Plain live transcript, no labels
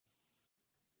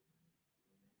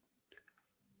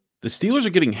The Steelers are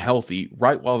getting healthy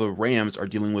right while the Rams are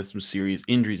dealing with some serious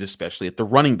injuries, especially at the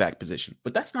running back position.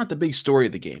 But that's not the big story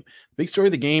of the game. The big story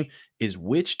of the game is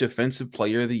which Defensive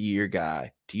Player of the Year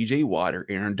guy, TJ Watt or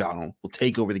Aaron Donald, will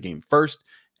take over the game first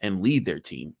and lead their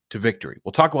team to victory.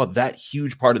 We'll talk about that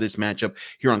huge part of this matchup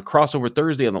here on Crossover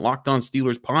Thursday on the Locked On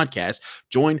Steelers podcast,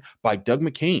 joined by Doug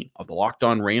McCain of the Locked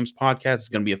On Rams podcast. It's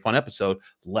going to be a fun episode.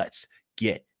 Let's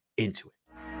get into it.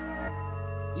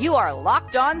 You are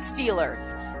Locked On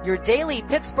Steelers, your daily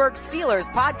Pittsburgh Steelers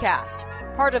podcast,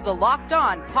 part of the Locked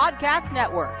On Podcast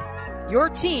Network, your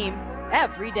team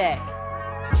every day.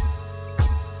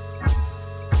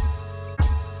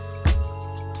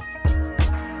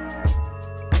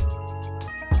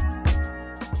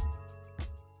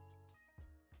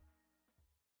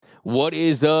 What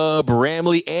is up,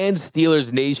 Ramley and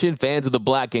Steelers Nation, fans of the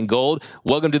black and gold?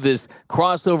 Welcome to this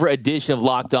crossover edition of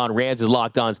Locked On Rams and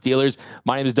Locked On Steelers.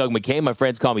 My name is Doug McCain. My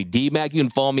friends call me D-Mac. You can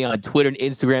follow me on Twitter and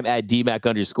Instagram at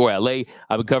DMac_LA.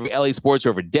 I've been covering LA sports for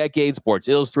over a decade, Sports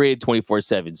Illustrated,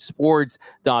 24/7 Sports,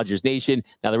 Dodgers Nation,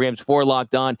 now the Rams 4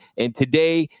 Locked On. And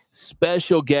today,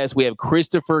 special guest, we have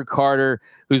Christopher Carter,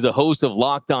 who's the host of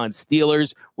Locked On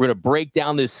Steelers. We're going to break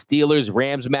down this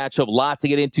Steelers-Rams matchup. A lot to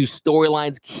get into,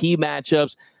 storylines, key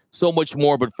matchups, so much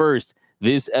more. But first,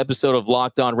 this episode of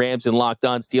Locked On Rams and Locked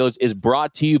On Steelers is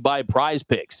brought to you by Prize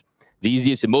Picks. The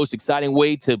easiest and most exciting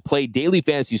way to play daily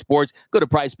fantasy sports. Go to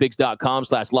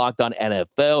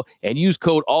prizepicks.com/LockedOnNFL and use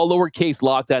code all lowercase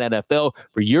LockedOnNFL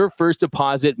for your first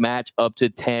deposit match up to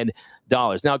 $10.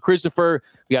 Now, Christopher,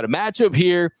 we got a matchup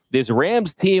here. This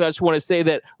Rams team, I just want to say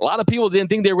that a lot of people didn't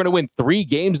think they were going to win 3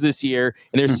 games this year,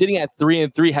 and they're sitting at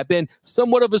 3-3, have been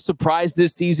somewhat of a surprise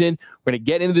this season. We're going to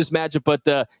get into this matchup, but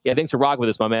yeah, thanks for rocking with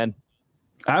us, my man.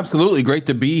 Absolutely. Great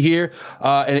to be here.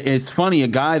 And it's funny, a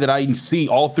guy that I see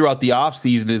all throughout the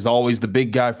offseason is always the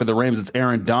big guy for the Rams. It's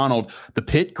Aaron Donald, the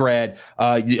Pitt grad.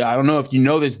 I don't know if you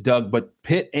know this, Doug, but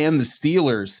Pitt and the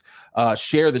Steelers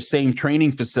share the same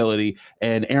training facility,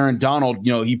 and Aaron Donald,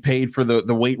 he paid for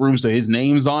the weight room, so his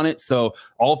name's on it. So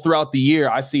all throughout the year,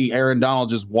 I see Aaron Donald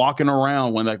just walking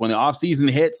around when the offseason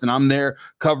hits, and I'm there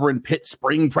covering Pitt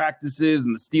spring practices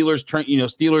and the Steelers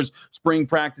Steelers spring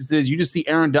practices. You just see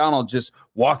Aaron Donald just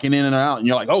walking in and out, and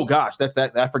you're like, oh gosh,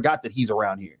 I forgot that he's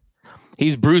around here.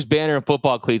 He's Bruce Banner in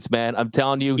football cleats, man. I'm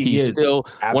telling you, he's still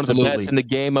one of the best in the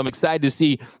game. I'm excited to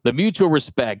see the mutual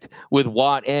respect with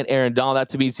Watt and Aaron Donald. That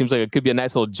to me seems like it could be a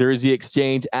nice little jersey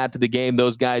exchange after the game.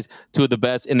 Those guys, 2 of the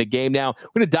best in the game. Now,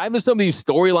 we're going to dive into some of these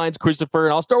storylines, Christopher,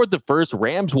 and I'll start with the first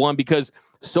Rams one because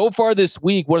so far this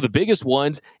week, one of the biggest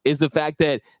ones is the fact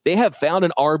that they have found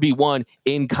an RB1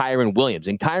 in Kyren Williams.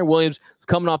 And Kyren Williams is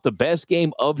coming off the best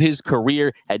game of his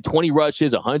career, had 20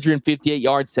 rushes, 158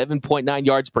 yards, 7.9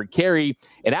 yards per carry.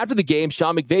 And after the game,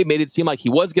 Sean McVay made it seem like he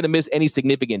wasn't going to miss any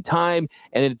significant time.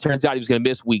 And then it turns out he was going to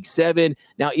miss week 7.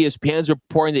 Now ESPN's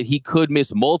reporting that he could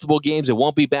miss multiple games and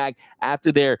won't be back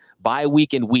after their bye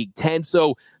week in week 10.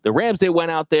 So the Rams, they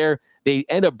went out there. They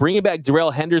end up bringing back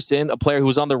Darrell Henderson, a player who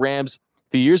was on the Rams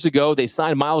a few years ago. They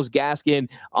signed Myles Gaskin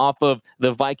off of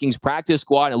the Vikings practice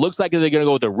squad. And it looks like they're going to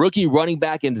go with a rookie running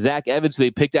back in Zach Evans, who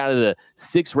they picked out of the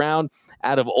 6th round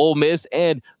out of Ole Miss,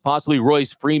 and possibly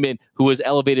Royce Freeman, who was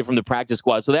elevated from the practice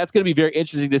squad. So that's going to be very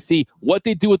interesting to see what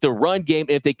they do with the run game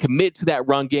and if they commit to that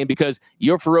run game, because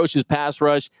your ferocious pass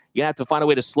rush, you're going to have to find a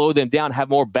way to slow them down, have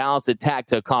more balanced attack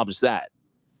to accomplish that.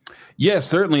 Yes,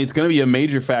 certainly. It's going to be a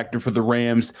major factor for the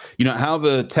Rams. How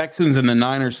the Texans and the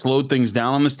Niners slowed things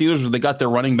down on the Steelers was they got their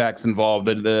running backs involved.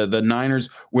 The Niners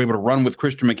were able to run with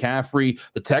Christian McCaffrey.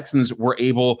 The Texans were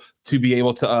able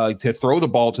to throw the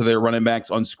ball to their running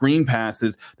backs on screen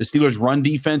passes. The Steelers' run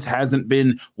defense hasn't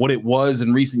been what it was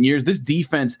in recent years. This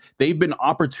defense, they've been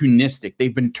opportunistic.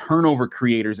 They've been turnover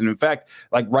creators. And in fact,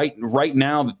 like right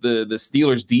now, the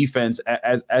Steelers' defense,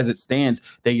 as it stands,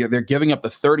 they're giving up the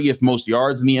 30th most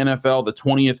yards in the NFL. The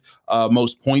 20th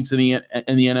most points in the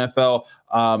NFL,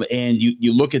 and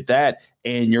you look at that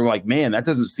and you're like, man, that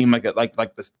doesn't seem like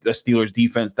the Steelers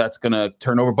defense that's going to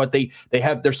turn over. But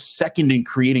they're second in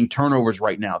creating turnovers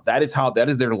right now. That is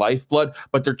their lifeblood.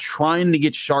 But they're trying to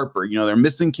get sharper. They're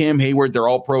missing Cam Hayward, their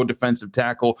all-pro defensive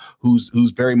tackle, who's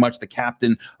very much the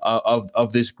captain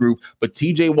of this group. But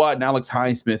T.J. Watt and Alex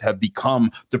Highsmith have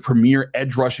become the premier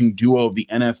edge rushing duo of the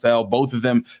NFL. Both of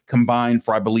them combined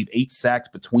for, I believe, 8 sacks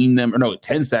between them, or no,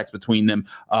 10 sacks between them,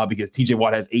 because T.J.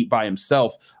 Watt has 8 by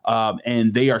himself.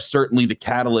 And they are certainly the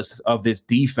catalyst of this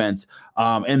defense.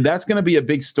 And that's going to be a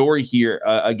big story here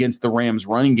against the Rams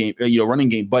running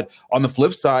game. But on the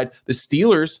flip side, the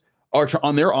Steelers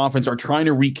on their offense are trying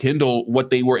to rekindle what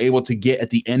they were able to get at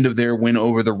the end of their win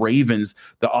over the Ravens.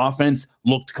 The offense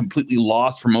looked completely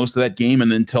lost for most of that game,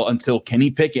 and until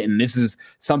Kenny Pickett, and this is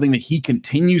something that he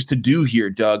continues to do here,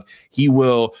 Doug. He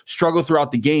will struggle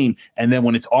throughout the game, and then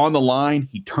when it's on the line,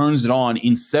 he turns it on.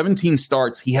 In 17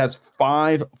 starts, he has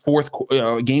 5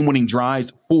 game-winning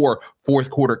drives, 4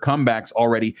 fourth quarter comebacks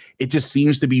already. It just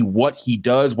seems to be what he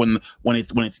does when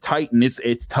it's tight and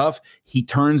it's tough. He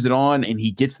turns it on and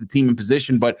he gets the team in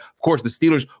position. But of course, the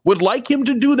Steelers would like him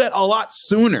to do that a lot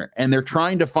sooner, and they're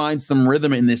trying to find some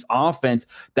rhythm in this offense.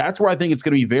 That's where I think it's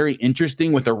going to be very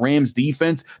interesting with the Rams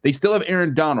defense. They still have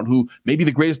Aaron Donald, who may be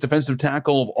the greatest defensive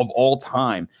tackle of all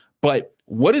time. But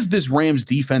what is this Rams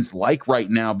defense like right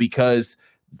now? Because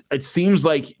it seems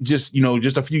like just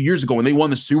a few years ago when they won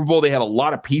the Super Bowl, they had a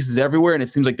lot of pieces everywhere, and it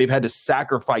seems like they've had to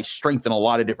sacrifice strength in a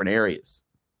lot of different areas.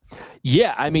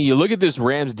 Yeah, I mean, you look at this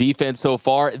Rams defense so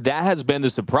far, that has been the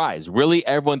surprise. Really,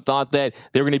 everyone thought that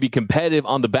they were going to be competitive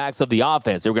on the backs of the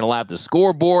offense. They were going to lap the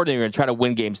scoreboard, and they were going to try to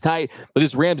win games tight. But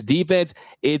this Rams defense,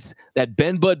 it's that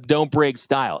bend but don't break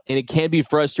style, and it can be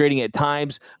frustrating at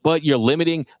times, but you're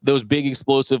limiting those big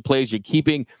explosive plays. You're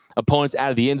keeping opponents out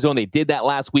of the end zone. They did that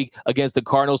last week against the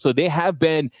Cardinals, so they have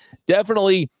been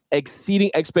definitely exceeding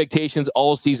expectations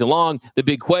all season long. The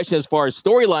big question as far as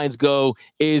storylines go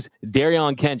is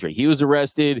Darion Kendrick. He was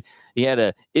arrested. He had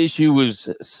an issue,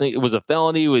 it was a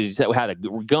felony, had a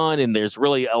gun, and there's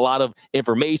really a lot of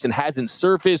information hasn't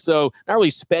surfaced. So not really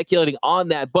speculating on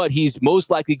that, but he's most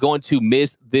likely going to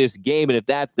miss this game. And if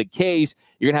that's the case,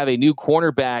 you're going to have a new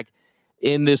cornerback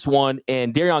in this one.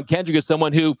 And Darion Kendrick is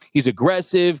someone who he's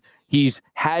aggressive. He's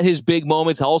had his big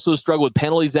moments, also struggled with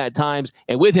penalties at times.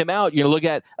 And with him out, you're going to look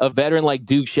at a veteran like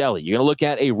Duke Shelley. You're going to look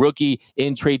at a rookie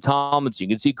in Trey Tomlinson. You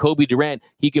can see Kobe Durant.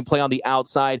 He can play on the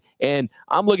outside. And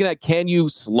I'm looking at, can you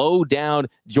slow down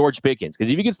George Pickens?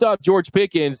 Because if you can stop George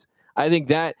Pickens, I think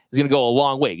that is going to go a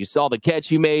long way. You saw the catch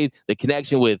he made, the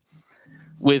connection with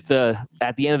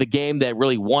at the end of the game that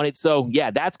really won it. So yeah,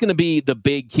 that's going to be the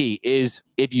big key is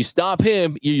if you stop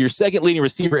him, your second leading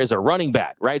receiver is a running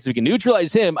back, right? So if you can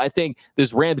neutralize him, I think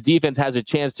this Rams defense has a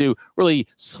chance to really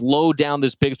slow down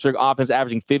this Pittsburgh offense,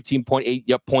 averaging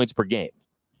 15.8 points per game.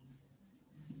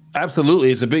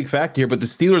 Absolutely. It's a big factor here, but the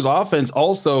Steelers offense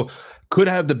also could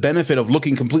have the benefit of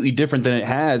looking completely different than it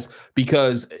has,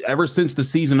 because ever since the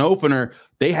season opener,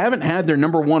 they haven't had their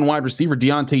number one wide receiver,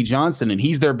 Deontay Johnson, and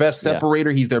he's their best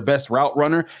separator. Yeah. He's their best route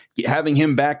runner. Having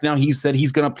him back now, he said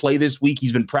he's going to play this week.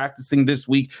 He's been practicing this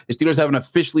week. The Steelers haven't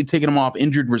officially taken him off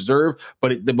injured reserve,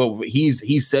 but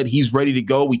he said he's ready to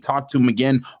go. We talked to him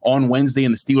again on Wednesday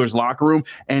in the Steelers locker room,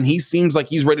 and he seems like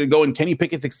he's ready to go, and Kenny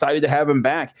Pickett's excited to have him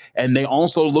back. And they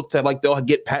also looked at like they'll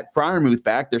get Pat Freiermuth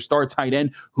back, their star tight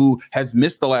end, who has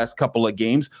missed the last couple of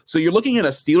games. So you're looking at a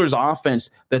Steelers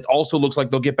offense that also looks like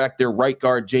they'll get back their right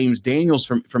guard, James Daniels,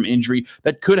 from injury,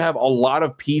 that could have a lot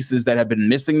of pieces that have been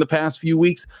missing the past few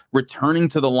weeks returning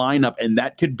to the lineup, and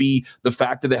that could be the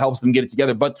factor that helps them get it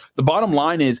together. But the bottom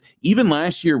line is, even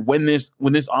last year when this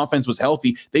offense was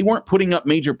healthy, they weren't putting up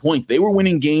major points. They were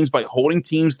winning games by holding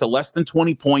teams to less than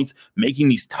 20 points, making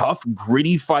these tough,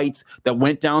 gritty fights that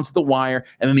went down to the wire,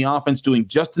 and then the offense doing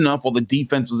just enough while the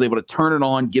defense was able to turn it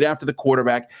on, get after the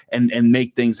quarterback, and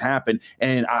make things happen.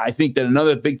 And I think that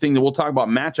another big thing that we'll talk about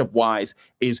matchup-wise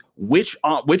is which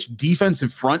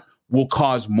defensive front will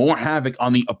cause more havoc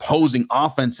on the opposing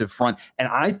offensive front. And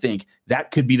I think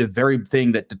that could be the very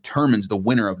thing that determines the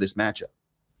winner of this matchup.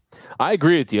 I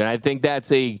agree with you, and I think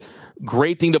that's a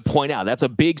great thing to point out. That's a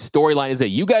big storyline, is that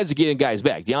you guys are getting guys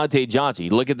back. Deontay Johnson,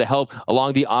 you look at the help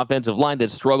along the offensive line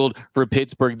that struggled for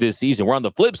Pittsburgh this season. We're on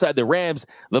the flip side, the Rams,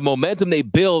 the momentum they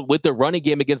built with the running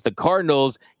game against the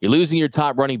Cardinals, you're losing your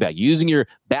top running back, using your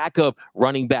backup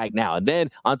running back now. And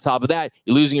then on top of that,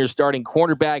 you're losing your starting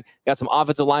cornerback, got some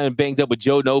offensive linemen banged up with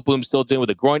Joe Noteboom still dealing with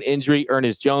a groin injury.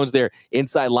 Ernest Jones, their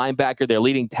inside linebacker, their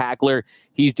leading tackler,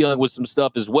 he's dealing with some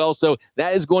stuff as well. So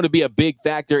that is going to be a big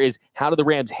factor, is how do the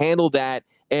Rams handle that?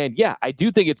 And yeah, I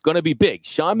do think it's going to be big.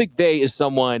 Sean McVay is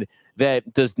someone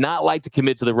that does not like to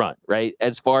commit to the run, right?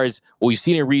 As far as what we've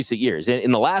seen in recent years. And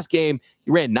in the last game,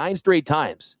 he ran 9 straight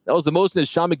times. That was the most in the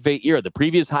Sean McVay era. The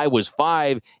previous high was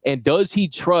 5. And does he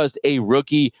trust a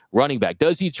rookie running back?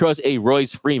 Does he trust a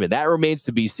Royce Freeman? That remains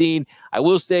to be seen. I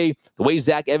will say the way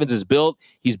Zach Evans is built,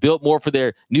 he's built more for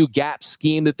their new gap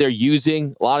scheme that they're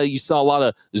using. You saw a lot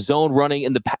of zone running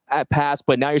in the past,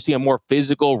 but now you're seeing a more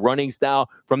physical running style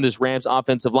from this Rams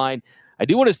offensive line. I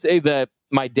do want to say that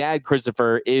my dad,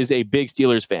 Christopher, is a big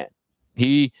Steelers fan.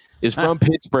 He is from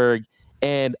Pittsburgh,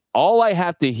 and all I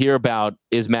have to hear about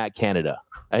is Matt Canada.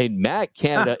 I mean, Matt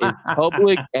Canada is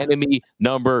public enemy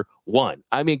number 1.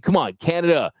 I mean, come on,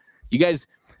 Canada. You guys,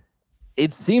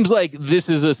 it seems like this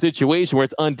is a situation where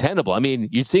it's untenable. I mean,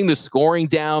 you're seeing the scoring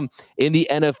down in the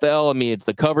NFL. I mean, it's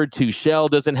the cover 2 shell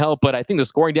doesn't help, but I think the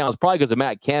scoring down is probably because of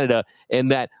Matt Canada and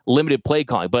that limited play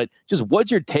calling. But just what's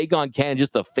your take on Canada,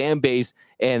 just the fan base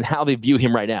and how they view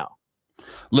him right now?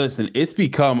 Listen, it's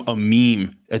become a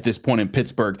meme at this point in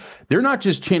Pittsburgh. They're not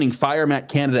just chanting "Fire Matt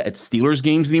Canada" at Steelers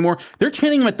games anymore. They're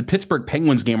chanting him at the Pittsburgh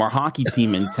Penguins game, our hockey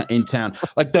team in town.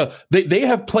 Like they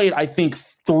have played, I think,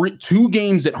 2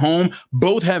 games at home.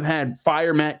 Both have had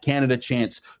 "Fire Matt Canada"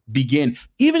 chants begin.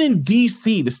 Even in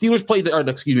DC,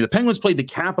 the Penguins played the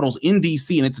Capitals in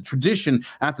DC, and it's a tradition.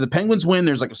 After the Penguins win,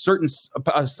 there's like a certain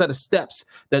set of steps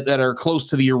that are close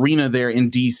to the arena there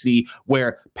in DC,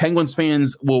 where Penguins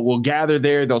fans will gather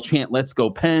there. They'll chant "Let's go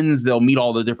Pens." They'll meet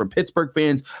all the different Pittsburgh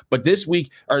fans. But this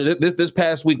week, or this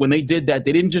past week, when they did that,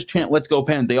 they didn't just chant "Let's go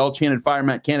Pens." They all chanted "Fire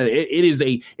Matt Canada." It is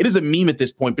a meme at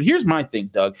this point. But here's my thing,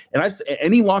 Doug, and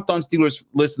any Locked On Steelers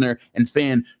listener and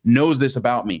fan knows this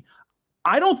about me.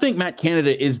 I don't think Matt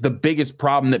Canada is the biggest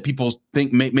problem that people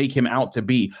think make him out to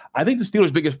be. I think the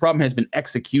Steelers' biggest problem has been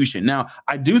execution. Now,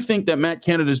 I do think that Matt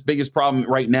Canada's biggest problem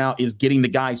right now is getting the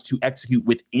guys to execute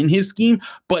within his scheme,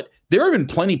 but there have been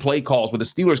plenty play calls where the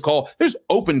Steelers call. There's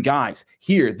open guys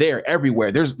here, there,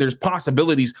 everywhere. There's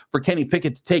possibilities for Kenny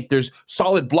Pickett to take. There's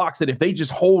solid blocks that if they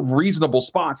just hold reasonable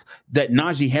spots that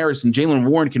Najee Harris and Jaylen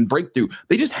Warren can break through.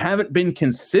 They just haven't been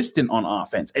consistent on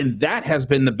offense, and that has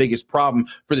been the biggest problem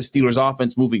for the Steelers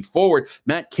offense moving forward.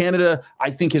 Matt Canada, I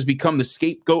think, has become the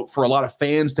scapegoat for a lot of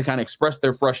fans to kind of express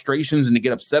their frustrations and to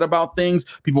get upset about things.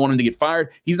 People want him to get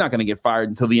fired. He's not going to get fired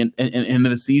until the end of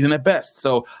the season at best.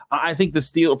 So I think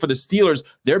for the Steelers,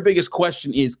 their biggest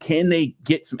question is, can they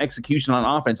get some execution on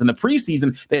offense? In the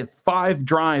preseason, they had 5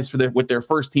 drives with their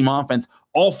first team offense.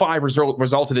 All 5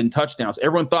 resulted in touchdowns.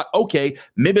 Everyone thought, okay,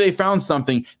 maybe they found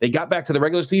something. They got back to the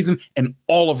regular season, and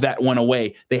all of that went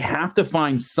away. They have to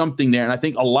find something there, and I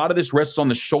think a lot of this rests on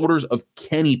the shoulders of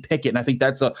Kenny Pickett, and I think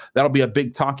that'll be a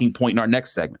big talking point in our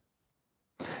next segment.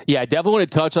 Yeah, I definitely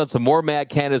want to touch on some more Matt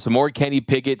Canada, some more Kenny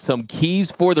Pickett, some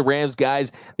keys for the Rams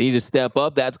guys. They need to step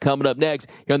up. That's coming up next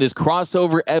here on this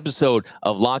crossover episode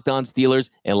of Locked On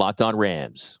Steelers and Locked On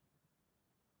Rams.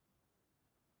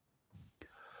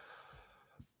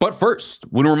 But first,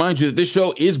 we want to remind you that this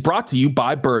show is brought to you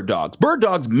by Bird Dogs. Bird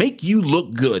Dogs make you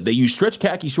look good. They use stretch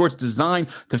khaki shorts designed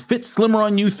to fit slimmer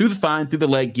on you through the thigh and through the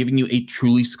leg, giving you a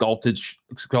truly sculpted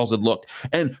look.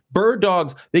 And Bird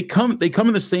Dogs, they come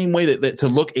in the same way that to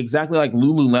look exactly like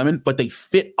Lululemon, but they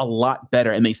fit a lot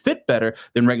better, and they fit better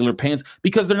than regular pants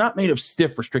because they're not made of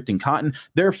stiff, restricting cotton.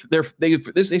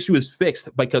 This issue is fixed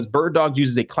because Bird Dogs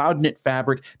uses a cloud knit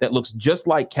fabric that looks just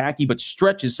like khaki but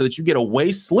stretches so that you get a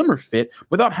way slimmer fit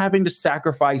without having to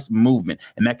sacrifice movement.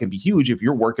 And that can be huge if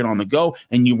you're working on the go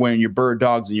and you're wearing your Bird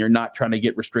Dogs and you're not trying to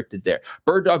get restricted there.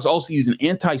 Bird Dogs also use an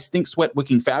anti-stink sweat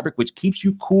wicking fabric, which keeps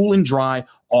you cool and dry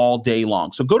all day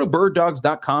long. So go to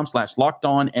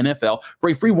birddogs.com/lockedonnfl for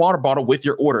a free water bottle with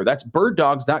your order. That's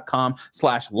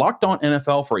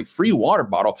birddogs.com/lockedonnfl for a free water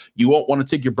bottle. You won't want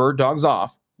to take your Bird Dogs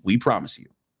off. We promise you.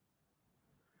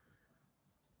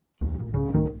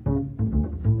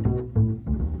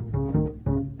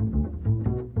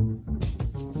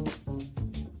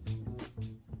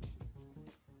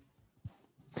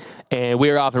 And we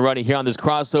are off and running here on this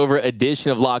crossover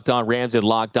edition of Locked On Rams and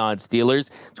Locked On Steelers.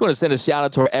 Just want to send a shout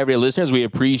out to our everyday listeners. We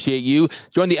appreciate you.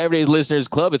 Join the Everyday Listeners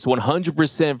Club. It's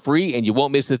 100% free, and you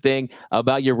won't miss a thing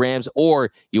about your Rams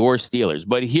or your Steelers.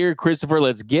 But here, Christopher,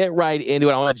 let's get right into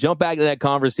it. I want to jump back to that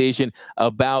conversation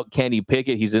about Kenny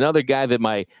Pickett. He's another guy that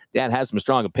my dad has some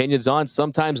strong opinions on,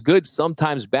 sometimes good,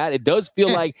 sometimes bad. It does feel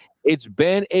like it's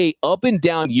been a up and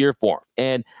down year for him.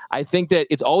 And I think that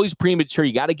it's always premature.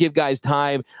 You got to give guys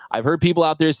time. I've heard people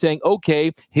out there saying,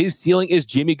 okay, his ceiling is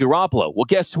Jimmy Garoppolo. Well,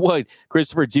 guess what,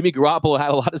 Christopher? Jimmy Garoppolo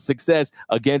had a lot of success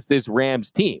against this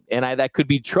Rams team. And that could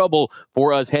be trouble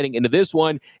for us heading into this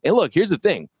one. And look, here's the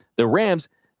thing. The Rams,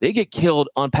 they get killed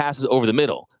on passes over the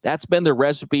middle. That's been the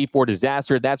recipe for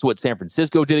disaster. That's what San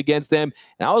Francisco did against them.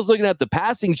 And I was looking at the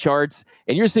passing charts,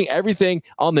 and you're seeing everything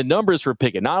on the numbers for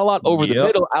Pickett. Not a lot over the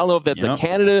middle. I don't know if that's a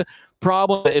Canada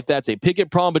problem, if that's a Pickett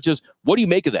problem, but just what do you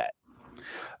make of that?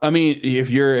 I mean,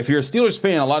 if you're a Steelers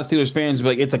fan, a lot of Steelers fans be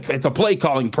like, it's a play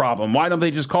calling problem. Why don't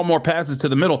they just call more passes to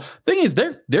the middle? Thing is,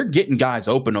 they're getting guys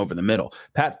open over the middle.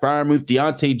 Pat Freiermuth,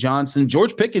 Deontay Johnson,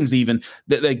 George Pickens, even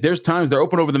there's times they're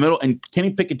open over the middle, and Kenny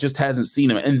Pickett just hasn't seen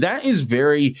them, and that is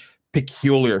very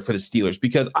peculiar for the Steelers,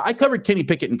 because I covered Kenny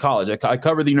Pickett in college. I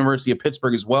covered the University of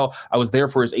Pittsburgh as well. I was there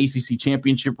for his ACC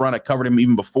championship run. I covered him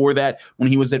even before that when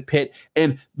he was at Pitt.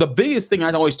 And the biggest thing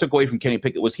I always took away from Kenny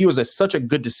Pickett was he was such a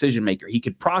good decision maker. He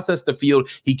could process the field.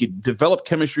 He could develop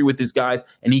chemistry with his guys,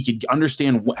 and he could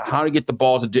understand how to get the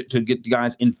ball to get the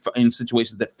guys in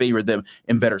situations that favored them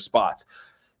in better spots.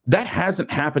 That hasn't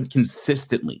happened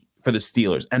consistently for the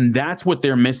Steelers, and that's what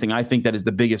they're missing. I think that is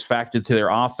the biggest factor to their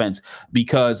offense,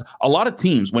 because a lot of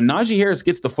teams, when Najee Harris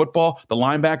gets the football, the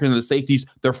linebackers and the safeties,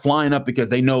 they're flying up because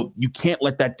they know you can't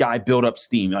let that guy build up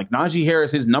steam. Like Najee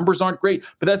Harris, his numbers aren't great,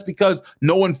 but that's because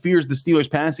no one fears the Steelers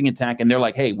passing attack, and they're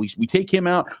like, hey, we take him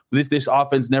out, this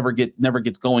offense never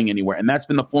gets going anywhere, and that's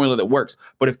been the formula that works.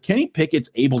 But if Kenny Pickett's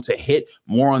able to hit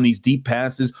more on these deep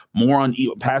passes, more on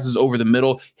passes over the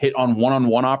middle, hit on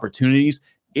one-on-one opportunities,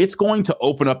 it's going to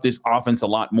open up this offense a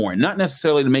lot more, and not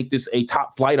necessarily to make this a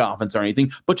top flight offense or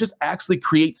anything, but just actually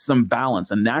create some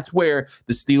balance. And that's where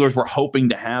the Steelers were hoping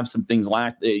to have some things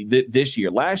this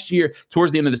year. Last year,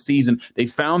 towards the end of the season, they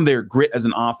found their grit as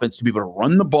an offense to be able to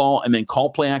run the ball and then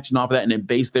call play action off of that and then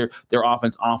base their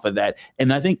offense off of that.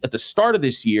 And I think at the start of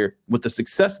this year, with the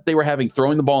success that they were having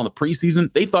throwing the ball in the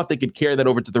preseason, they thought they could carry that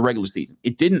over to the regular season.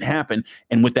 It didn't happen.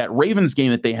 And with that Ravens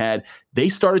game that they had, they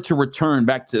started to return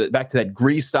back to that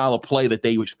gritty style of play that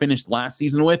they finished last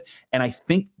season with. And I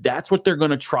think that's what they're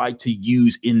going to try to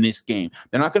use in this game.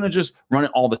 They're not going to just run it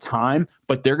all the time,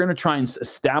 but they're going to try and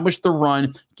establish the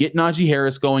run, get Najee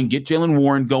Harris going, get Jaylen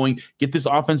Warren going, get this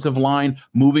offensive line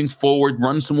moving forward,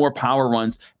 run some more power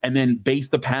runs, and then base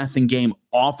the passing game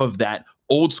off of that.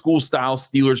 Old school style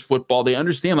Steelers football. They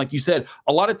understand, like you said,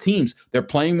 a lot of teams, they're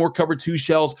playing more cover two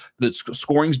shells. The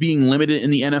scoring's being limited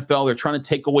in the NFL. They're trying to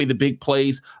take away the big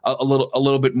plays a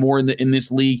little bit more in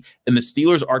this league. And the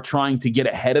Steelers are trying to get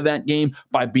ahead of that game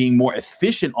by being more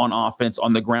efficient on offense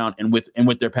on the ground and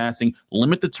with their passing,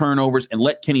 limit the turnovers, and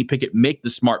let Kenny Pickett make the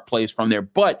smart plays from there.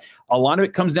 But a lot of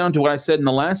it comes down to what I said in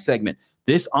the last segment.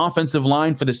 This offensive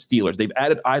line for the Steelers, they've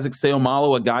added Isaac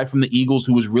Seumalo, a guy from the Eagles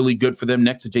who was really good for them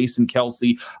next to Jason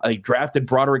Kelce. They drafted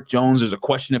Broderick Jones. There's a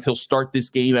question if he'll start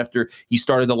this game after he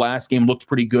started the last game, looked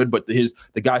pretty good, but the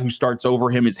guy who starts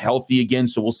over him is healthy again,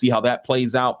 so we'll see how that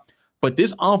plays out. But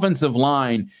this offensive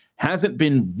line hasn't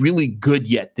been really good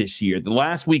yet this year. The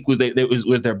last week was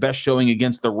their best showing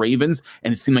against the Ravens,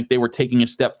 and it seemed like they were taking a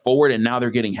step forward, and now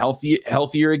they're getting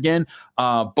healthier again.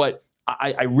 But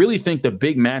I really think the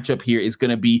big matchup here is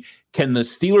going to be, can the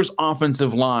Steelers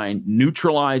offensive line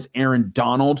neutralize Aaron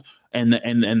Donald and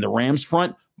the Rams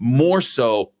front more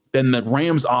so than the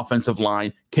Rams offensive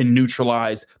line can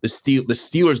neutralize the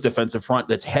Steelers defensive front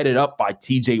that's headed up by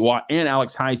TJ Watt and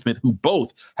Alex Highsmith, who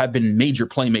both have been major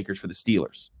playmakers for the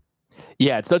Steelers.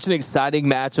 Yeah, it's such an exciting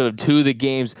matchup of two of the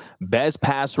game's best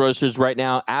pass rushers right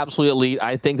now. Absolutely elite.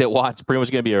 I think that Watt's pretty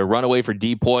much going to be a runaway for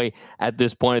DPOY at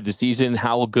this point of the season,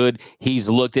 how good he's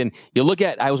looked. And you look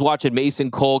at, I was watching Mason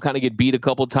Cole kind of get beat a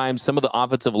couple times, some of the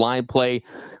offensive line play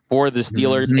for the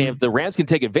Steelers. Mm-hmm. And if the Rams can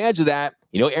take advantage of that,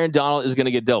 Aaron Donald is going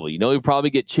to get double. He'll probably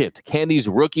get chipped. Can these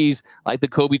rookies like the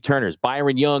Kobe Turners,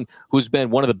 Byron Young, who's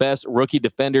been one of the best rookie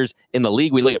defenders in the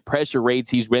league, we look at pressure rates,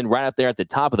 he's been right up there at the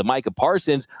top of the Micah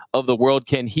Parsons of the world.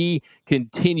 Can he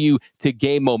continue to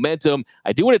gain momentum?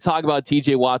 I do want to talk about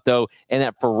TJ Watt, though, and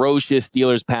that ferocious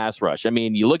Steelers pass rush. I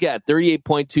mean, you look at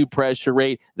 38.2 pressure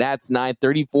rate, that's 9,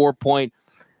 34.4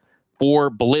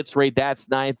 blitz rate, that's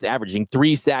 9th, averaging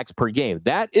 3 sacks per game.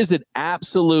 That is an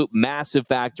absolute massive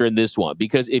factor in this one,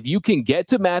 because if you can get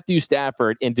to Matthew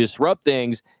Stafford and disrupt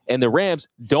things, and the Rams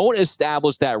don't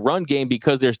establish that run game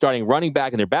because they're starting running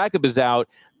back and their backup is out,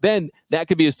 then that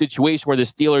could be a situation where the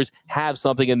Steelers have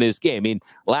something in this game. I mean,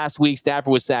 last week,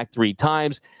 Stafford was sacked 3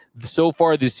 times. So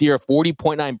far this year, a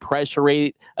 40.9 pressure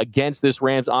rate against this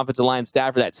Rams offensive line.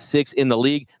 Stafford, that's 6th in the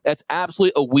league. That's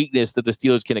absolutely a weakness that the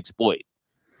Steelers can exploit.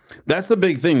 That's the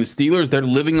big thing. The Steelers, they're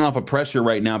living off of pressure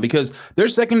right now because their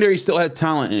secondary still has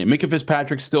talent in it. Micah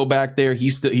Fitzpatrick's still back there.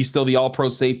 He's still the all-pro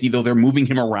safety, though they're moving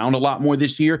him around a lot more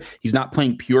this year. He's not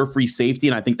playing pure free safety,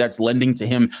 and I think that's lending to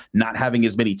him not having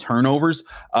as many turnovers.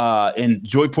 And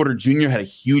Joy Porter Jr. had a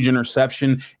huge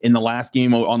interception in the last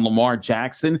game on Lamar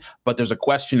Jackson, but there's a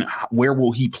question, where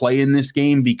will he play in this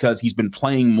game? Because he's been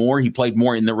playing more. He played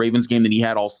more in the Ravens game than he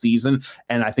had all season,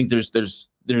 and I think there's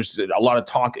a lot of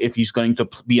talk if he's going to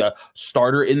be a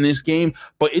starter in this game,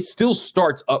 but it still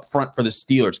starts up front for the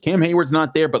Steelers. Cam Hayward's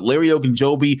not there, but Larry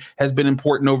Ogunjobi has been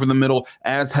important over the middle,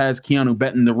 as has Keanu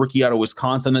Benton, the rookie out of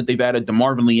Wisconsin that they've added.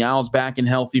 DeMarvin Leal's back and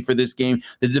healthy for this game.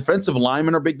 The defensive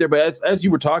linemen are big there, but as you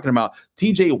were talking about,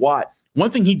 TJ Watt,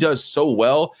 one thing he does so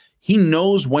well, he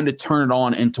knows when to turn it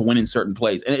on and to win in certain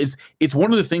plays. And it's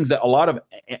one of the things that a lot of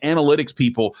analytics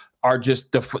people are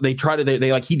just,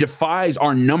 he defies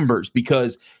our numbers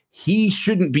because he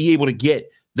shouldn't be able to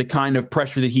get the kind of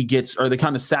pressure that he gets or the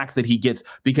kind of sacks that he gets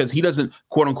because he doesn't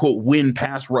quote unquote win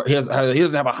pass rush. He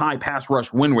doesn't have a high pass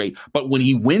rush win rate, but when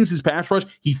he wins his pass rush,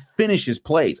 he finishes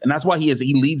plays. And that's why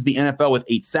he leads the NFL with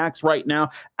 8 sacks right now.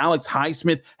 Alex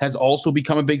Highsmith has also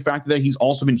become a big factor there. He's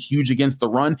also been huge against the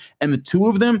run. And the two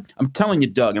of them, I'm telling you,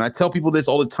 Doug, and I tell people this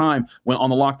all the time when on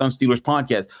the Locked On Steelers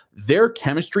podcast, their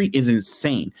chemistry is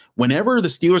insane. Whenever the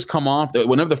Steelers come off,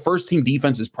 whenever the first team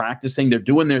defense is practicing, they're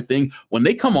doing their thing. When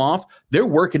they come off, they're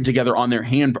working together on their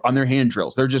hand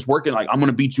drills. They're just working like, I'm going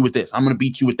to beat you with this. I'm going to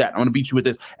beat you with that. I'm going to beat you with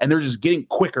this. And they're just getting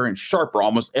quicker and sharper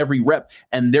almost every rep.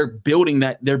 And they're building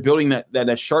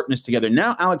that sharpness together.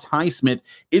 Now, Alex Highsmith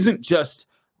isn't just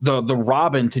the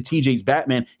Robin to TJ's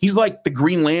Batman. He's like the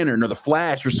Green Lantern or the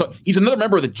Flash or so. He's another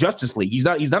member of the Justice League. He's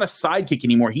not a sidekick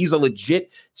anymore. He's a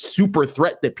legit super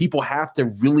threat that people have to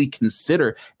really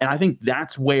consider. And I think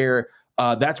that's where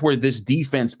this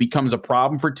defense becomes a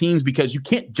problem for teams because you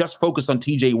can't just focus on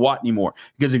TJ Watt anymore.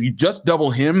 Because if you just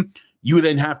double him, you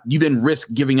then risk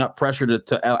giving up pressure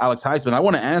to Alex Highsmith. I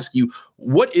want to ask you,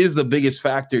 what is the biggest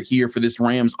factor here for this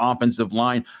Rams offensive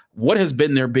line? What has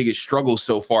been their biggest struggle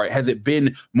so far? Has it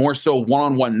been more so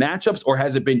one-on-one matchups, or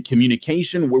has it been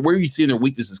communication? Where are you seeing their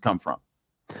weaknesses come from?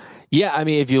 Yeah, I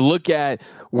mean, if you look at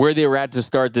where they were at to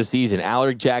start the season,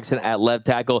 Alaric Jackson at left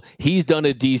tackle, he's done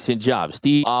a decent job.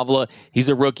 Steve Avila, he's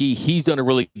a rookie. He's done a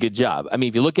really good job. I mean,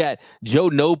 if you look at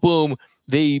Joe Noteboom,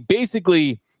 they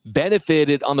basically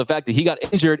benefited on the fact that he got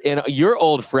injured, and your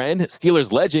old friend,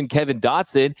 Steelers legend Kevin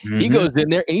Dotson, he goes in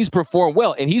there and he's performed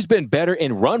well, and he's been better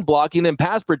in run blocking than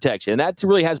pass protection. And that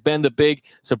really has been the big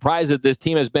surprise, that this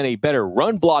team has been a better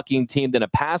run blocking team than a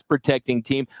pass protecting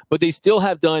team, but they still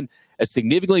have done a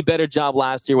significantly better job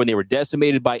last year when they were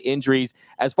decimated by injuries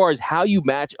as far as how you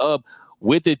match up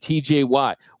with a TJ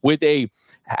Watt, with a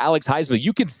Alex Highsmith.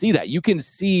 You can see that. You can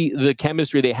see the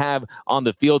chemistry they have on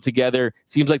the field together.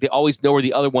 Seems like they always know where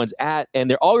the other one's at, and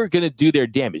they're all going to do their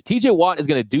damage. TJ Watt is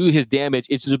going to do his damage.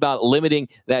 It's just about limiting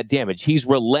that damage. He's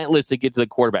relentless to get to the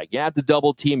quarterback. You have to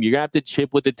double team. You're going to have to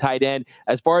chip with the tight end.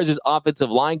 As far as his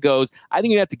offensive line goes, I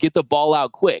think you have to get the ball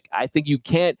out quick. I think you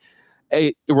can't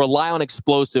rely on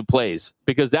explosive plays,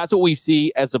 because that's what we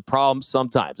see as a problem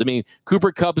sometimes. I mean,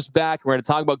 Cooper Kupp is back. We're going to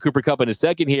talk about Cooper Kupp in a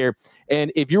second here. And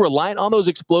if you're relying on those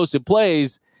explosive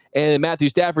plays and Matthew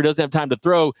Stafford doesn't have time to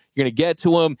throw, you're going to get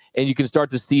to him and you can start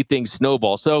to see things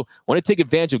snowball. So I want to take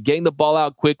advantage of getting the ball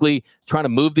out quickly, trying to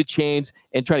move the chains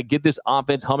and try to get this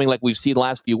offense humming like we've seen the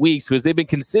last few weeks, because they've been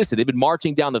consistent. They've been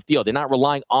marching down the field. They're not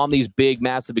relying on these big,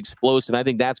 massive explosive. I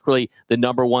think that's really the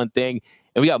number one thing.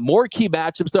 And we got more key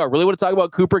matchups, though. I really want to talk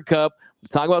about Cooper Kupp,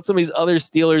 talk about some of these other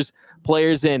Steelers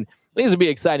players, and I think this will be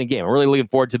an exciting game. I'm really looking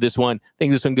forward to this one. I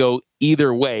think this one go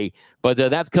either way. But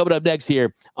that's coming up next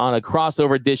here on a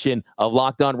crossover edition of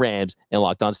Locked On Rams and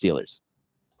Locked On Steelers.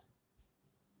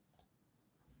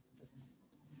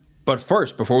 But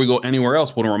first, before we go anywhere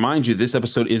else, I want to remind you this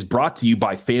episode is brought to you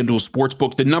by FanDuel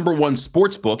Sportsbook, the #1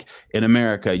 sportsbook in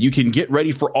America. You can get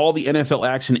ready for all the NFL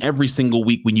action every single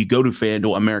week when you go to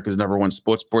FanDuel, America's #1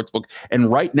 sportsbook.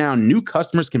 And right now, new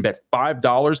customers can bet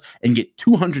 $5 and get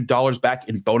 $200 back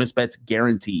in bonus bets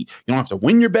guaranteed. You don't have to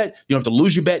win your bet. You don't have to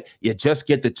lose your bet. You just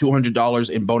get the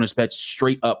 $200 in bonus bets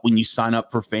straight up when you sign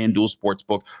up for FanDuel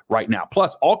Sportsbook right now.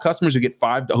 Plus, all customers who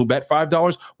bet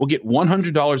 $5 will get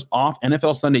 $100 off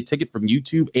NFL Sunday Ticket from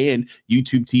YouTube and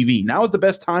YouTube TV. Now is the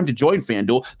best time to join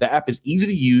FanDuel. The app is easy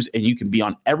to use, and you can be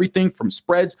on everything from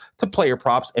spreads to player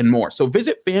props and more. So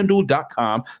visit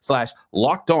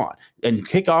FanDuel.com/lockedon and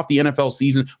kick off the NFL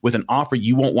season with an offer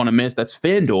you won't want to miss. That's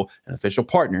FanDuel, an official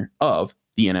partner of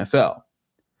the NFL.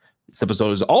 This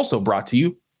episode is also brought to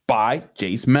you by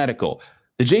Jace Medical.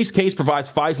 The Jace case provides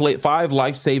 5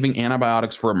 life-saving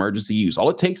antibiotics for emergency use. All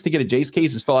it takes to get a Jace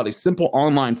case is fill out a simple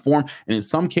online form, and in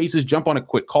some cases, jump on a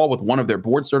quick call with one of their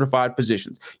board-certified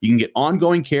physicians. You can get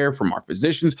ongoing care from our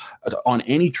physicians on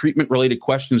any treatment-related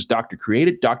questions, doctor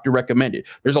created, doctor recommended.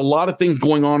 There's a lot of things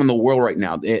going on in the world right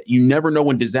now. You never know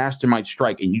when disaster might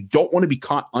strike, and you don't want to be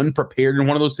caught unprepared in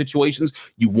one of those situations.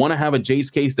 You want to have a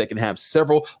Jace case that can have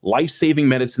several life-saving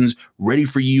medicines ready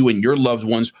for you and your loved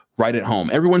ones right at home.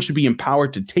 Everyone should be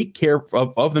empowered to take care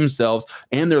of themselves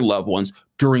and their loved ones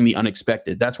during the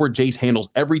unexpected. That's where Jace handles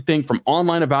everything from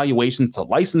online evaluations to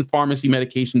licensed pharmacy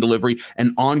medication delivery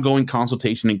and ongoing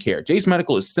consultation and care. Jace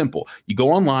Medical is simple. You go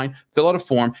online, fill out a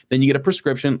form, then you get a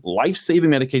prescription,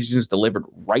 life-saving medications delivered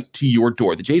right to your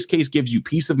door. The Jace case gives you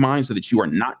peace of mind so that you are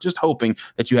not just hoping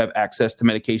that you have access to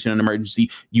medication in an emergency.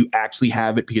 You actually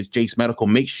have it because Jace Medical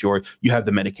makes sure you have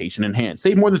the medication in hand.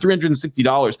 Save more than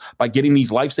 $360 by getting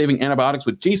these life-saving antibiotics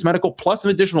with Jace Medical, plus an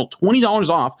additional $20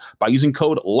 off by using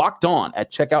code LOCKEDON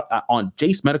at checkout on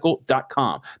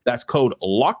jacemedical.com. That's code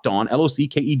LOCKEDON,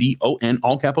 LOCKEDON,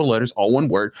 all capital letters, all one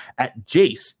word, at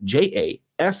Jace,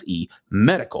 JASE,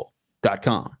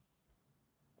 medical.com.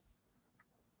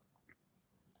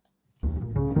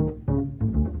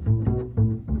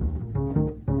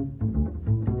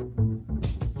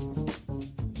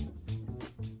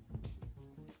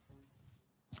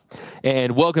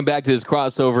 And welcome back to this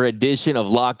crossover edition of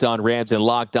Locked On Rams and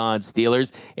Locked On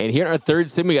Steelers. And here in our third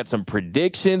segment, we got some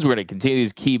predictions. We're going to continue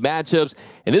these key matchups.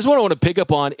 And this one I want to pick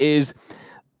up on is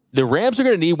the Rams are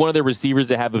going to need one of their receivers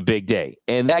to have a big day.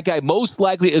 And that guy most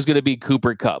likely is going to be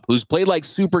Cooper Kupp, who's played like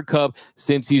Super Kupp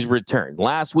since he's returned.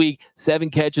 Last week, 7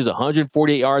 catches,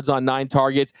 148 yards on 9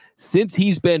 targets. Since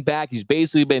he's been back, he's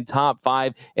basically been top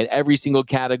 5 in every single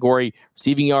category: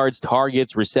 receiving yards,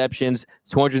 targets, receptions,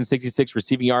 266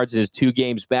 receiving yards in his 2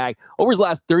 games back. Over his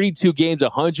last 32 games,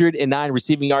 109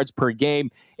 receiving yards per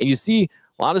game. And you see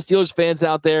a lot of Steelers fans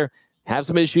out there have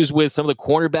some issues with some of the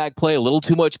cornerback play, a little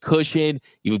too much cushion.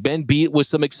 You've been beat with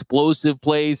some explosive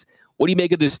plays. What do you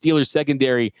make of the Steelers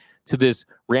secondary to this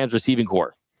Rams receiving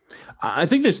core? I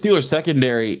think the Steelers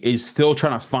secondary is still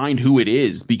trying to find who it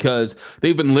is because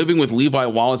they've been living with Levi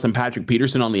Wallace and Patrick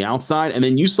Peterson on the outside. And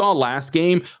then you saw last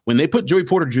game when they put Joey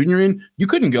Porter Jr. in, you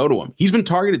couldn't go to him. He's been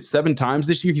targeted 7 times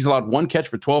this year. He's allowed 1 catch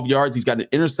for 12 yards. He's got an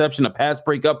interception, a pass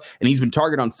breakup, and he's been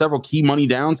targeted on several key money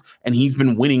downs, and he's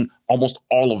been winning almost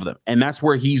all of them. And that's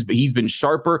where he's been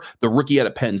sharper. The rookie out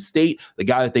of Penn State, the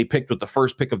guy that they picked with the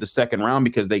first pick of the second round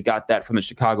because they got that from the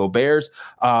Chicago Bears.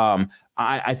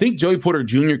 I think Joey Porter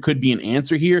Jr. could be an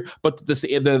answer here, but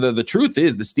the truth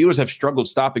is the Steelers have struggled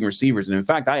stopping receivers. And in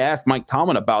fact, I asked Mike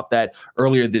Tomlin about that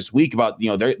earlier this week about,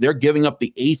 they're giving up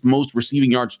the 8th most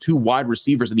receiving yards to wide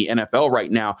receivers in the NFL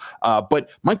right now. But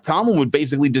Mike Tomlin would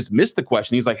basically dismiss the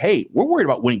question. He's like, hey, we're worried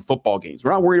about winning football games.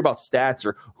 We're not worried about stats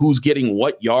or who's getting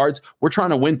what yards. We're trying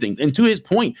to win things. And to his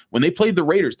point, when they played the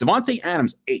Raiders, Devontae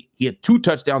Adams, 8. He had 2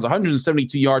 touchdowns,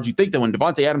 172 yards. You think that when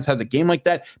Devontae Adams has a game like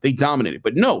that, they dominated.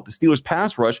 But no, the Steelers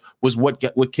pass rush was what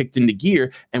kicked into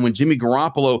gear. And when Jimmy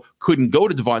Garoppolo couldn't go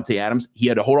to Devontae Adams, he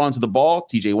had to hold on to the ball.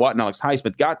 TJ Watt and Alex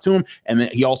Highsmith got to him, and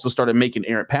then he also started making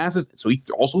errant passes. So he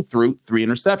also threw 3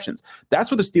 interceptions.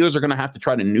 That's what the Steelers are going to have to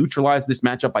try to neutralize this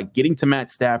matchup by getting to Matt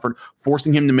Stafford,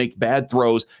 forcing him to make bad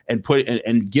throws, and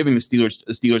giving the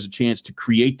Steelers a chance to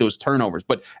create those turnovers.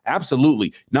 But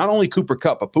absolutely, not only Cooper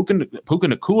Kupp, but Puka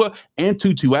Nacua and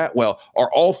Tutu Atwell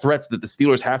are all threats that the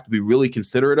Steelers have to be really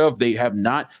considerate of. They have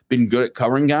not been good at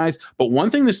covering guys. But one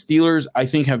thing the Steelers, I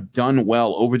think, have done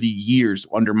well over the years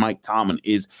under Mike Tomlin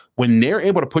is when they're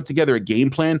able to put together a game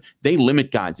plan, they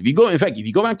limit guys. If you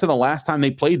go back to the last time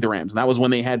they played the Rams, and that was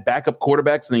when they had backup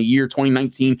quarterbacks in the year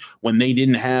 2019, when they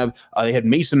didn't have, they had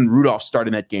Mason Rudolph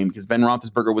starting that game because Ben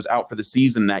Roethlisberger was out for the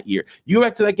season that year. You go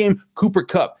back to that game, Cooper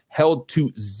Kupp held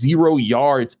to 0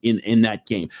 yards in that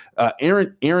game.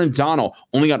 Aaron Donald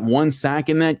only got 1 sack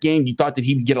in that game. You thought that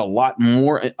he would get a lot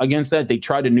more against that. They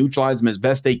tried to neutralize him as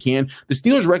best they can. The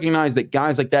Steelers recognize that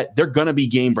guys like that, they're going to be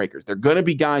game breakers. They're going to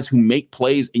be guys who make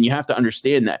plays, and you have to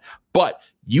understand that. But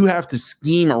you have to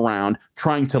scheme around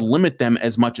trying to limit them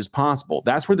as much as possible.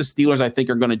 That's where the Steelers, I think,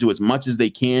 are going to do as much as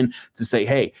they can to say,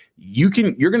 hey, you're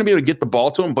going to be able to get the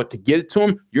ball to them, but to get it to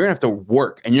them, you're going to have to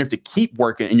work, and you have to keep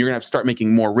working, and you're going to have to start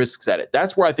making more risks at it.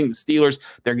 That's where I think the Steelers,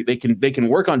 they can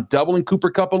work on doubling Cooper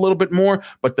Kupp a little bit more,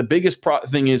 but the biggest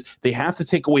thing is they have to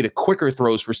take away the quicker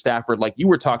throws for Stafford, like you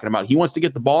were talking about. He wants to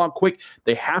get the ball out quick.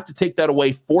 They have to take that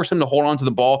away, force him to hold on to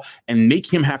the ball, and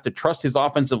make him have to trust his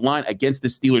offensive line against the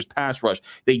Steelers pass rush.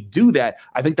 They do that.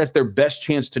 I think that's their best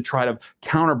chance to try to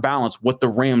counterbalance what the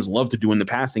Rams love to do in the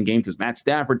passing game, because Matt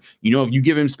Stafford, if you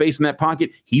give him space in that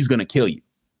pocket, he's going to kill you.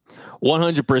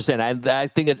 100%. I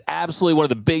think that's absolutely one of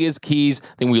the biggest keys.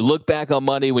 When we look back on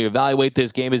Monday, we evaluate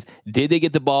this game is, did they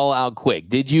get the ball out quick?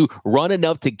 Did you run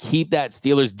enough to keep that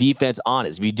Steelers defense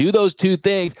honest? If you do those 2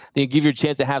 things, then you give you a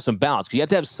chance to have some balance. Because you have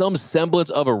to have some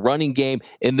semblance of a running game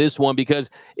in this one, because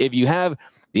if you have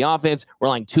the offense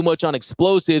relying too much on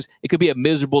explosives, it could be a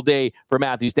miserable day for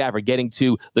Matthew Stafford getting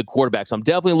to the quarterback. So I'm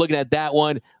definitely looking at that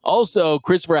one. Also,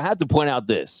 Christopher, I have to point out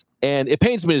this, and it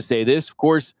pains me to say this. Of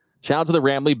course, shout out to the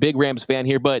Ramley, big Rams fan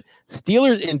here, but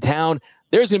Steelers in town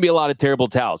there's going to be a lot of terrible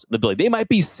towels in the building. They might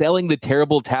be selling the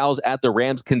terrible towels at the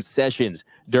Rams concessions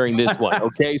during this one.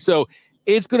 Okay, so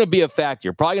it's going to be a factor.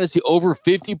 You're probably going to see over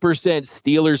 50%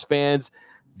 Steelers fans.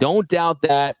 Don't doubt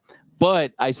that.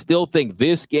 But I still think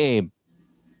this game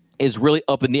is really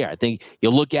up in the air. I think you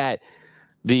look at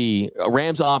the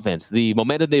Rams offense, the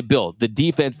momentum they built, the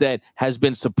defense that has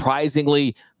been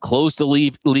surprisingly close to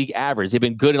league average. They've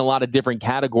been good in a lot of different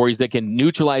categories that can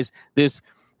neutralize this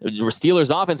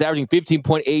Steelers offense, averaging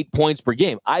 15.8 points per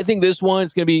game. I think this one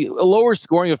is going to be a lower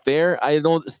scoring affair. I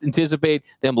don't anticipate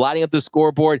them lighting up the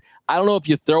scoreboard. I don't know if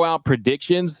you throw out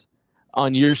predictions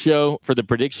on your show for the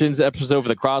predictions episode for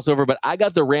the crossover, but I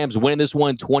got the Rams winning this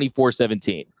one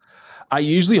 24-17. I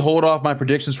usually hold off my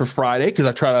predictions for Friday because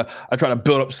I try to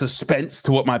build up suspense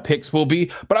to what my picks will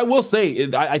be. But I will say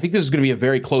I think this is going to be a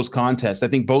very close contest. I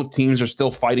think both teams are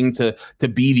still fighting to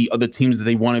be the other teams that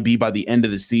they want to be by the end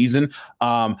of the season.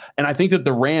 And I think that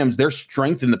the Rams, their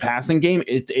strength in the passing game,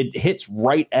 it hits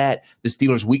right at the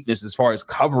Steelers' weakness as far as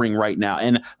covering right now.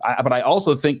 But I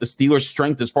also think the Steelers'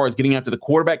 strength as far as getting after the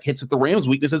quarterback hits at the Rams'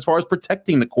 weakness as far as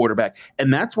protecting the quarterback.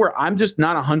 And that's where I'm just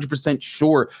not 100%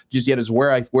 sure just yet is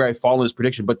where I fall in this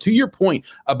prediction. But to your point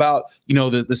about,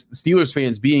 the Steelers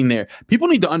fans being there, people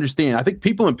need to understand. I think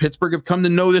people in Pittsburgh have come to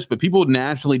know this, but people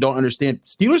nationally don't understand.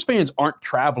 Steelers fans aren't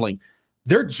traveling.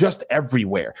 They're just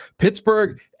everywhere.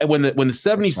 Pittsburgh, when the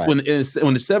 70s, right. when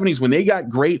the 70s, when they got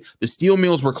great, the steel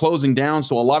mills were closing down.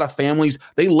 So a lot of families,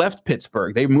 they left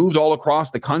Pittsburgh. They moved all across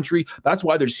the country. That's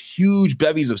why there's huge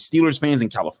bevies of Steelers fans in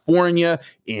California,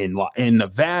 in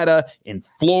Nevada, in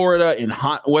Florida, in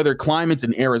hot weather climates,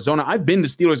 in Arizona. I've been to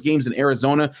Steelers games in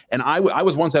Arizona, and I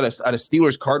was once at a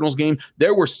Steelers Cardinals game.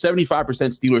 There were 75%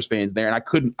 Steelers fans there, and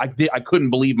I couldn't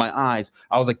believe my eyes.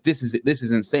 I was like, this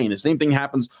is insane. The same thing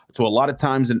happens to a lot of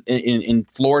times in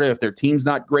Florida if their team's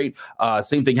not great.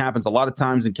 Same thing happens a lot of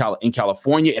times in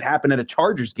California. It happened at a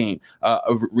Chargers game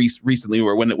recently,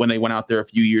 or when they went out there a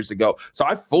few years ago. So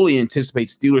I fully anticipate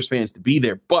Steelers fans to be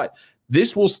there, but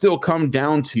this will still come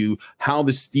down to how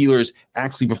the Steelers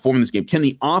actually perform in this game. Can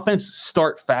the offense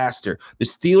start faster? The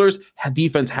Steelers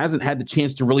defense hasn't had the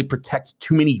chance to really protect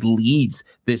too many leads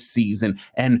this season.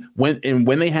 And when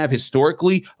they have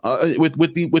historically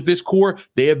with this core,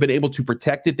 they have been able to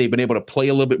protect it. They've been able to play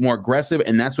a little bit more aggressive,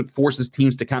 and that's what forces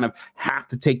teams to kind of have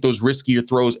to take those riskier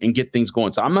throws and get things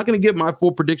going. So I'm not going to give my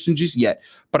full prediction just yet,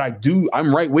 but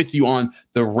I'm right with you on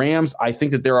the Rams. I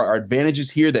think that there are advantages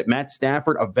here that Matt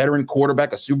Stafford, a veteran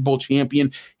quarterback, a Super Bowl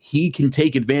champion, he can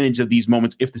take advantage of these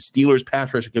moments if the Steelers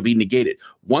pass rush can be negated.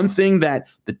 One thing that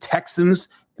the Texans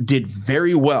did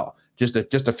very well just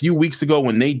a few weeks ago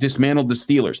when they dismantled the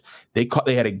Steelers,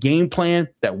 they had a game plan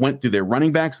that went through their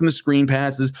running backs in the screen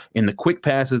passes, in the quick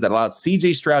passes that allowed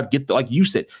C.J. Stroud like you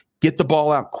said, get the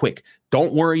ball out quick.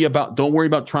 Don't worry about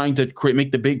trying to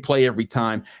make the big play every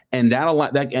time. And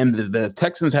the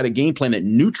Texans had a game plan that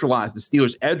neutralized the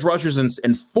Steelers' edge rushers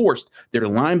and forced their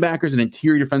linebackers and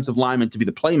interior defensive linemen to be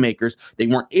the playmakers. They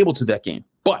weren't able to that game.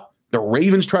 But the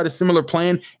Ravens tried a similar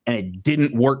plan, and it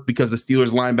didn't work because the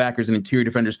Steelers' linebackers and interior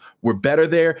defenders were better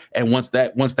there. And once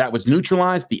that was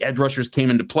neutralized, the edge rushers came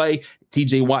into play.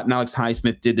 T.J. Watt and Alex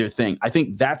Highsmith did their thing. I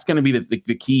think that's going to be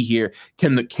the key here.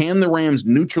 Can the Rams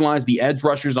neutralize the edge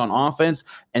rushers on offense,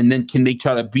 and then can they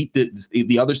try to beat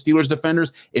the other Steelers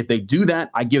defenders? If they do that,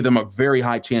 I give them a very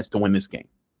high chance to win this game.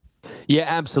 Yeah,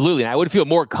 absolutely. And I would feel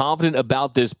more confident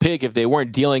about this pick if they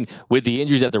weren't dealing with the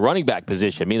injuries at the running back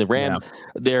position. I mean, the Rams,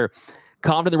 they're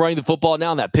confident in running the football now.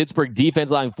 And that Pittsburgh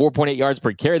defense allowing 4.8 yards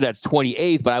per carry, that's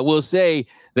 28th. But I will say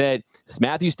that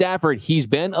Matthew Stafford, he's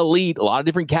been elite, a lot of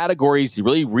different categories. He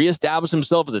really reestablished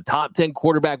himself as a top 10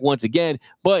 quarterback once again,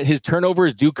 but his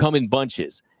turnovers do come in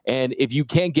bunches. And if you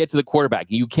can't get to the quarterback,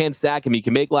 you can't sack him, you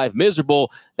can make life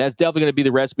miserable, that's definitely going to be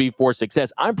the recipe for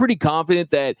success. I'm pretty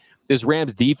confident that this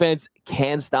Rams defense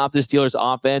can stop the Steelers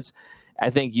offense.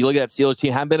 I think you look at that Steelers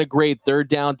team, haven't been a great third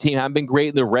down team, haven't been great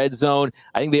in the red zone.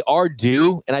 I think they are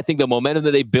due, and I think the momentum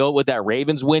that they built with that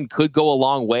Ravens win could go a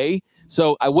long way.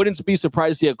 So I wouldn't be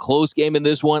surprised to see a close game in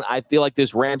this one. I feel like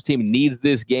this Rams team needs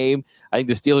this game. I think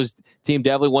the Steelers team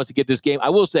definitely wants to get this game.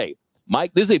 I will say,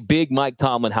 Mike, this is a big Mike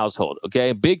Tomlin household,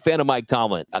 okay? Big fan of Mike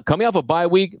Tomlin. Coming off a bye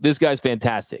week, this guy's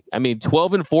fantastic. I mean,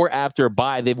 12-4 after a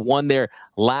bye. They've won their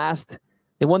last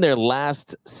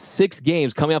 6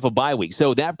 games coming off a bye week.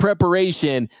 So that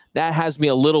preparation, that has me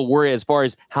a little worried as far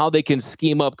as how they can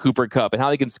scheme up Cooper Kupp and how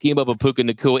they can scheme up a Puka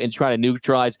Nacua and try to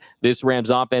neutralize this Rams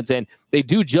offense. And they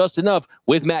do just enough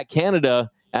with Matt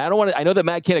Canada. And I know that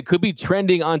Matt Canada could be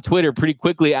trending on Twitter pretty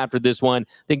quickly after this one.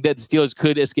 I think that the Steelers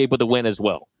could escape with a win as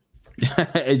well.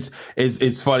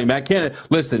 It's funny. Matt Canada,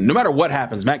 listen, no matter what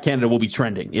happens, Matt Canada will be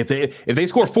trending. If they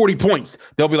score 40 points,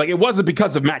 they'll be like, it wasn't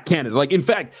because of Matt Canada. Like, in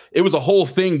fact, it was a whole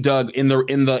thing, Doug, in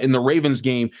the Ravens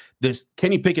game. This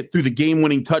Kenny Pickett threw the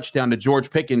game-winning touchdown to George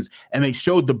Pickens, and they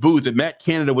showed the booth, and Matt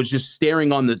Canada was just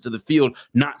staring on to the field,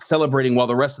 not celebrating while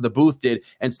the rest of the booth did.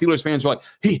 And Steelers fans were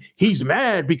like, he's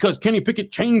mad because Kenny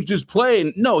Pickett changed his play.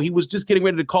 And no, he was just getting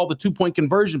ready to call the 2-point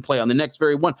conversion play on the next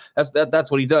very one. That's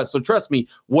what he does. So trust me,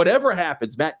 whatever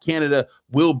happens, Matt Canada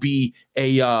will be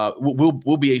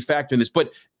will be a factor in this.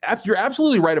 But you're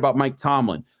absolutely right about Mike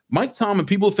Tomlin. Mike Tomlin,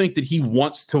 people think that he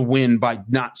wants to win by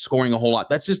not scoring a whole lot.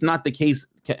 That's just not the case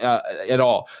at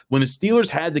all. When the Steelers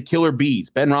had the killer bees,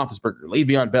 Ben Roethlisberger,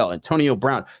 Le'Veon Bell, Antonio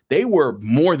Brown, they were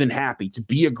more than happy to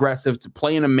be aggressive, to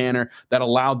play in a manner that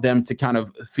allowed them to kind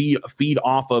of feed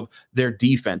off of their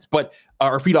defense,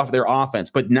 or feed off of their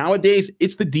offense. But nowadays,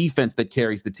 it's the defense that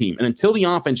carries the team. And until the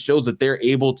offense shows that they're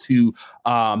able to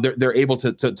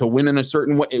win in a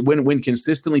certain way, win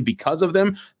consistently because of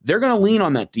them, they're going to lean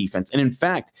on that defense. And in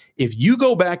fact, if you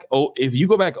go back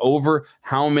over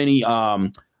how many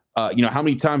how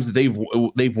many times that they've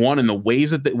won and the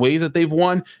ways that they've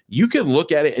won, you can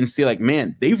look at it and see, like,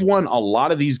 man, they've won a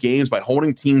lot of these games by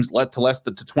holding teams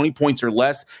to 20 points or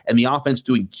less, and the offense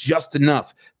doing just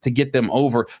enough to get them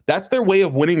over. That's their way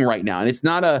of winning right now. And it's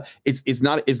not a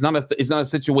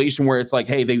situation where it's like,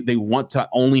 hey, they want to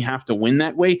only have to win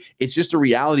that way. It's just a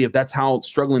reality of that's how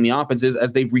struggling the offense is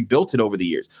as they've rebuilt it over the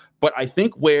years. But I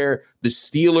think where the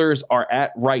Steelers are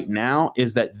at right now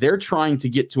is that they're trying to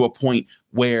get to a point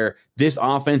where this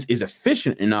offense is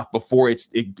efficient enough before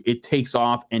it takes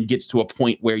off and gets to a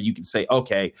point where you can say,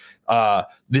 okay,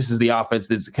 this is the offense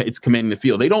it's commanding the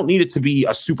field. They don't need it to be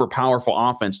a super powerful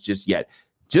offense just yet.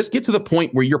 Just get to the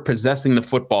point where you're possessing the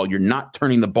football. You're not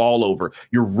turning the ball over.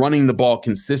 You're running the ball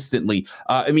consistently.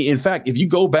 In fact, if you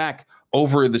go back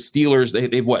over the Steelers,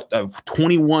 they've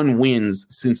 21 wins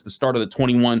since the start of the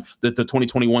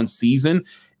 2021 season.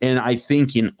 And I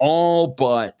think in all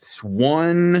but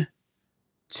two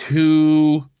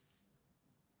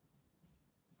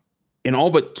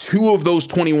of those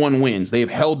 21 wins, they have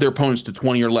held their opponents to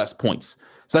 20 or less points.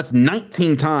 So that's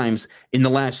 19 times in the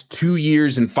last 2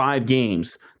 years and 5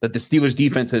 games that the Steelers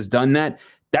defense has done that.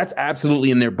 That's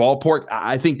absolutely in their ballpark.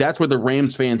 I think that's where the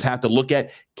Rams fans have to look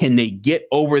at. Can they get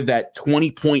over that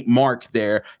 20-point mark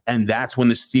there? And that's when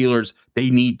the Steelers,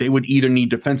 they would either need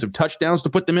defensive touchdowns to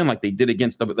put them in, like they did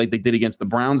against the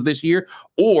Browns this year,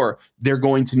 or they're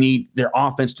going to need their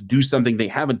offense to do something they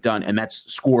haven't done, and that's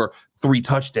score 3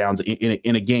 touchdowns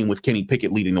in a game with Kenny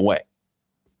Pickett leading the way.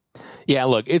 Yeah,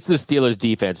 look, it's the Steelers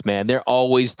defense, man. They're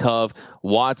always tough.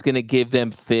 Watt's going to give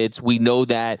them fits. We know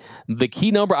that. The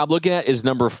key number I'm looking at is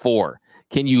number 4.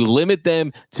 Can you limit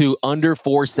them to under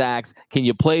 4 sacks? Can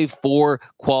you play 4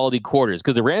 quality quarters?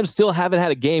 Because the Rams still haven't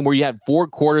had a game where you had 4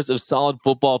 quarters of solid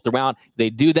football throughout. If they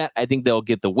do that, I think they'll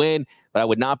get the win. But I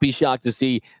would not be shocked to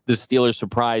see the Steelers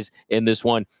surprise in this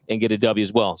one and get a W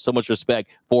as well. So much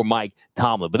respect for Mike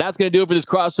Tomlin. But that's going to do it for this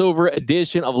crossover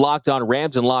edition of Locked On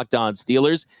Rams and Locked On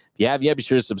Steelers. If you haven't yet, be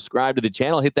sure to subscribe to the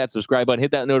channel. Hit that subscribe button,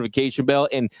 hit that notification bell,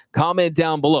 and comment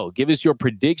down below. Give us your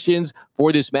predictions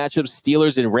for this matchup,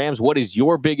 Steelers and Rams. What is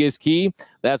your biggest key?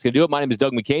 That's going to do it. My name is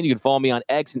Doug McCain. You can follow me on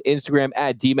X and Instagram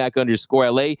at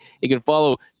DMAC_LA. You can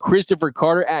follow Christopher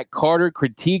Carter at Carter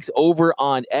Critiques over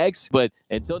on X. But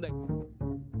until next